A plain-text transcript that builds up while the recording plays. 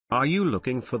Are you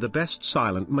looking for the best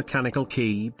silent mechanical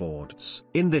keyboards?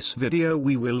 In this video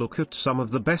we will look at some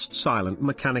of the best silent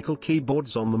mechanical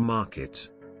keyboards on the market.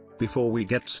 Before we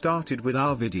get started with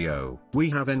our video, we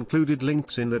have included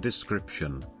links in the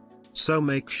description. So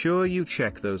make sure you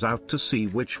check those out to see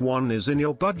which one is in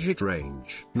your budget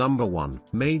range. Number 1.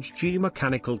 MageGee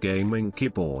Mechanical Gaming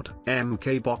Keyboard.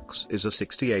 MKBox is a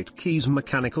 68 keys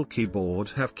mechanical keyboard.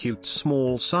 Have cute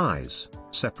small size,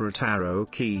 separate arrow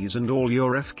keys and all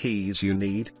your F keys you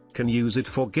need. Can use it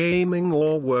for gaming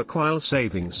or work while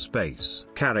saving space.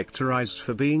 Characterized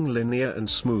for being linear and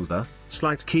smoother,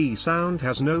 slight key sound,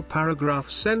 has no paragraph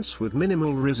sense with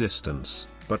minimal resistance,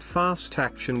 but fast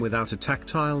action without a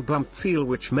tactile bump feel,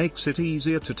 which makes it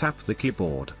easier to tap the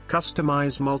keyboard.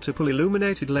 Customize multiple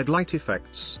illuminated LED light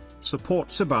effects,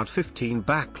 supports about 15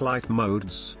 backlight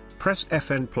modes. Press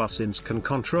FN+ can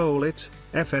control it.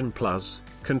 FN+,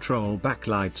 control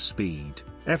backlight speed.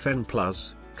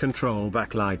 FN+, control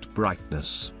backlight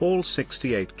brightness. All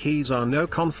 68 keys are no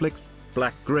conflict.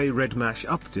 Black gray red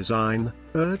mash-up design,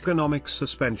 ergonomic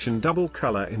suspension, double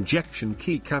color injection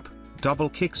keycap,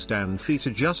 double kickstand feet,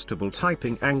 adjustable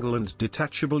typing angle and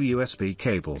detachable USB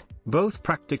cable, both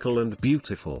practical and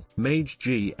beautiful.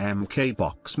 MageGee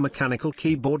MKBox mechanical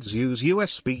keyboards use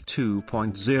USB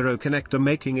 2.0 connector,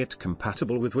 making it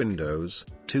compatible with Windows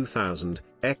 2000,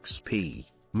 XP,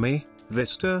 ME,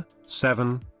 Vista,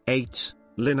 7, 8,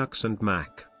 Linux and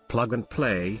Mac. Plug and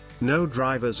play, no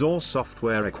drivers or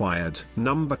software required.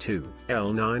 Number 2.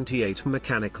 L98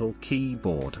 Mechanical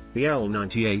Keyboard. The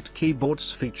L98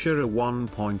 keyboards feature a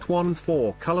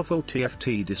 1.14 colorful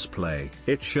TFT display.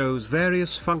 It shows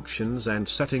various functions and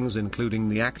settings including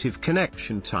the active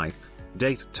connection type,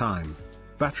 date time,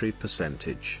 battery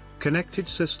percentage, connected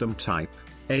system type,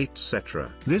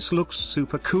 etc. This looks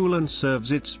super cool and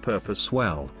serves its purpose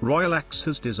well. Royal Axe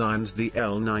has designed the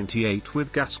L98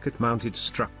 with gasket-mounted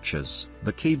structures.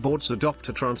 The keyboards adopt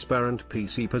a transparent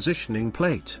PC positioning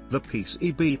plate. The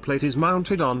PCB plate is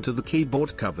mounted onto the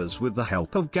keyboard covers with the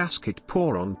help of gasket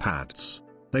pour-on pads.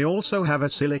 They also have a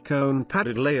silicone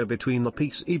padded layer between the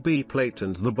PCB plate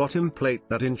and the bottom plate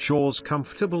that ensures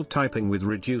comfortable typing with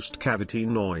reduced cavity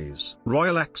noise.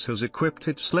 Royal Axe has equipped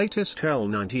its latest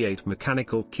L98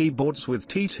 mechanical keyboards with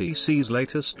TTC's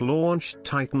latest launched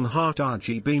Titan Heart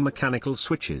RGB mechanical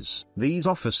switches. These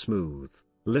offer smooth,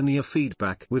 linear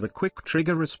feedback with a quick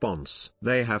trigger response.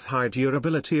 They have high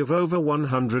durability of over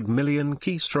 100 million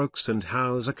keystrokes and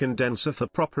house a condenser for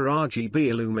proper RGB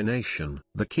illumination.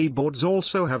 The keyboards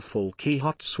also have full key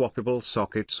hot swappable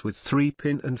sockets with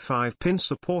 3-pin and 5-pin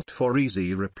support for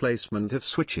easy replacement of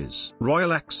switches.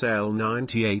 Royal Axe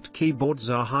L98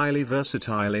 keyboards are highly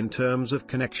versatile in terms of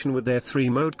connection with their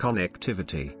 3-mode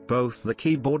connectivity. Both the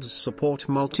keyboards support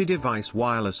multi-device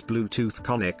wireless Bluetooth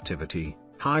connectivity,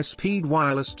 high-speed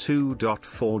wireless 2.4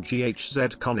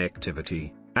 GHz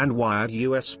connectivity, and wired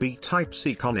USB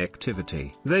Type-C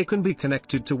connectivity. They can be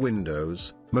connected to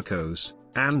Windows, macOS,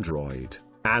 Android,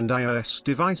 and iOS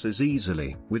devices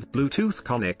easily. With Bluetooth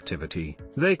connectivity,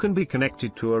 they can be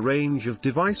connected to a range of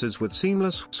devices with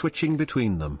seamless switching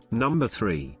between them. Number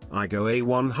 3. Aigo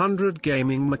A100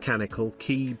 Gaming Mechanical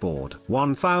Keyboard.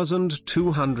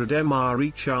 1200 mAh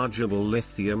rechargeable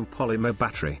lithium polymer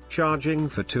battery. Charging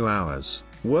for 2 hours.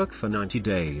 Work for 90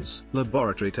 days.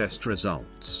 Laboratory test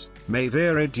results may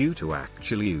vary due to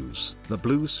actual use. The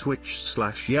blue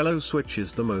switch/yellow switch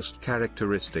is the most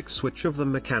characteristic switch of the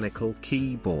mechanical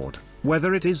keyboard.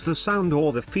 Whether it is the sound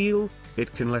or the feel,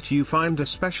 it can let you find a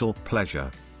special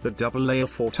pleasure. The double layer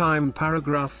 4-time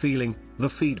paragraph feeling, the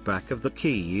feedback of the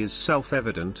key is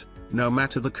self-evident. No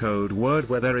matter the code word,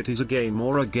 whether it is a game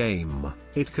or a game,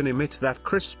 it can emit that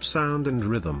crisp sound and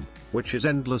rhythm, which is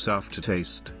endless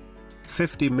aftertaste.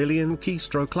 50 million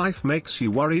keystroke life makes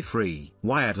you worry-free.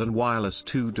 Wired and wireless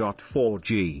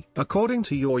 2.4G. According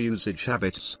to your usage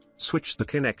habits, switch the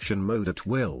connection mode at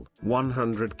will.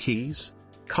 100 keys.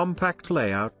 Compact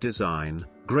layout design,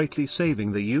 greatly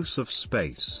saving the use of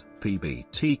space.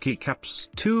 PBT keycaps.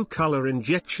 2-color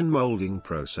injection molding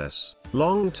process.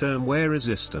 Long-term wear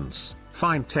resistance.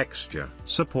 Fine texture.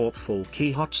 Support full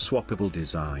key hot swappable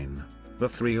design. The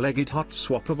 3-legged hot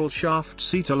swappable shaft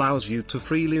seat allows you to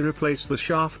freely replace the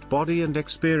shaft body and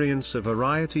experience a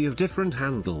variety of different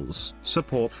handles.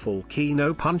 Support full key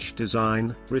no punch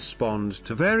design. Respond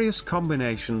to various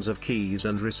combinations of keys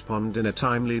and respond in a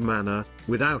timely manner,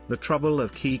 without the trouble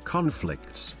of key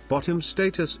conflicts. Bottom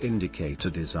status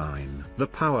indicator design. The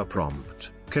power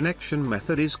prompt. Connection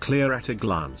method is clear at a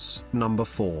glance. Number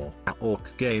 4.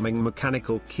 AORC Gaming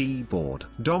Mechanical Keyboard.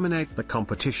 Dominate the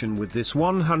competition with this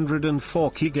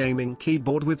 104-key gaming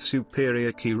keyboard with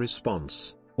superior key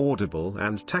response. audible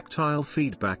and tactile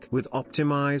feedback with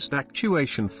optimized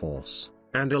actuation force,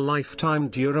 and a lifetime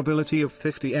durability of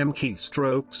 50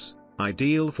 keystrokes.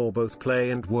 Ideal for both play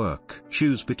and work.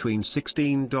 Choose between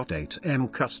 16.8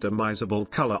 customizable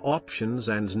color options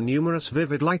and numerous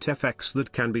vivid light effects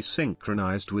that can be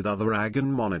synchronized with other Aigo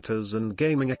monitors and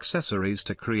gaming accessories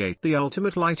to create the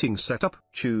ultimate lighting setup.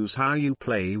 Choose how you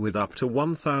play with up to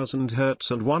 1000 Hz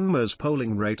and 1 Ms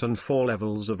polling rate and 4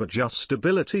 levels of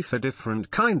adjustability for different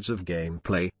kinds of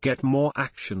gameplay. Get more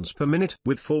actions per minute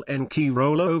with full N-key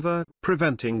rollover,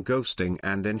 preventing ghosting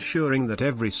and ensuring that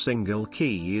every single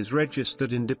key is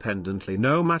registered independently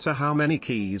no matter how many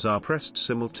keys are pressed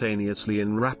simultaneously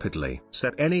and rapidly.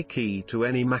 Set any key to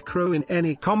any macro in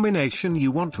any combination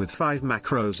you want with 5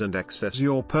 macros and access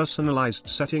your personalized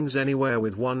settings anywhere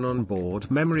with one onboard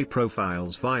memory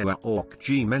profiles via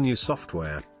MageGee menu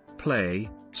software. Play,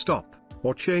 stop,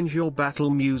 or change your battle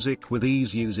music with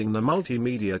ease using the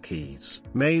multimedia keys.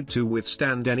 Made to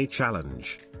withstand any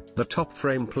challenge. The top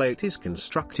frame plate is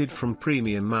constructed from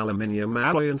premium aluminium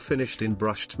alloy and finished in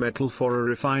brushed metal for a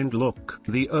refined look.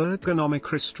 The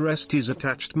ergonomic wrist rest is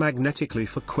attached magnetically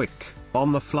for quick,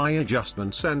 on-the-fly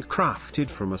adjustments and crafted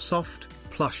from a soft,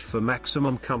 plush for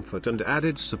maximum comfort and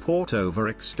added support over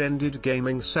extended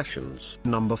gaming sessions.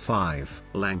 Number 5.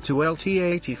 Langtu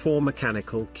L98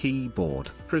 Mechanical Keyboard.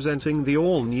 Presenting the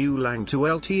all-new Langtu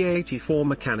L98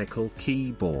 Mechanical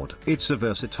Keyboard. It's a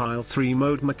versatile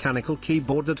 3-mode mechanical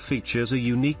keyboard that features a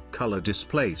unique color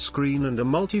display screen and a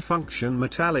multifunction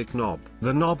metallic knob.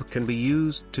 The knob can be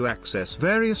used to access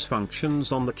various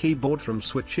functions on the keyboard, from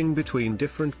switching between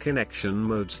different connection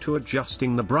modes to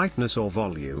adjusting the brightness or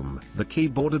volume. The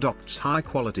keyboard adopts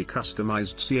high-quality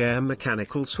customized CR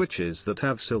mechanical switches that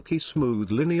have silky smooth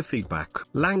linear feedback.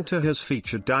 Langtu has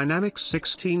featured dynamic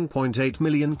 16.8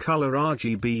 million color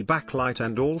RGB backlight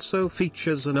and also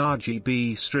features an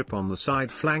RGB strip on the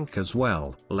side flank as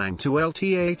well. Langtu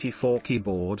L98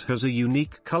 keyboard has a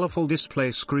unique colorful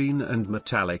display screen and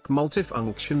metallic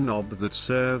multifunction knob that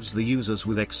serves the users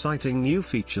with exciting new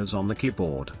features on the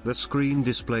keyboard. The screen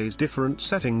displays different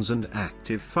settings and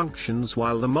active functions,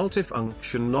 while the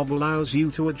multifunction knob allows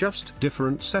you to adjust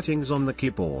different settings on the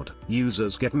keyboard.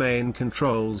 Users get main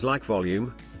controls like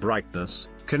volume, brightness,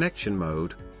 connection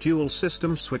mode, dual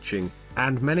system switching,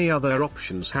 and many other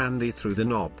options handy through the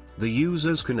knob. The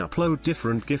users can upload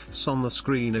different GIFs on the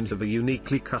screen and have a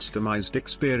uniquely customized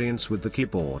experience with the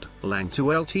keyboard.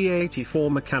 Langtu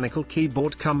L98 Mechanical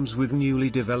Keyboard comes with newly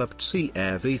developed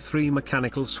CRV3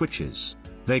 mechanical switches.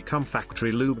 They come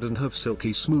factory lubed and have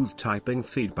silky smooth typing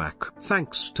feedback.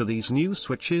 Thanks to these new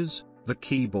switches, the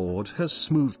keyboard has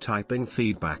smooth typing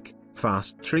feedback,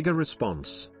 fast trigger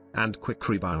response, and quick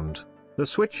rebound. The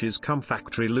switches come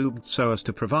factory lubed so as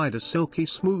to provide a silky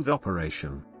smooth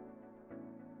operation.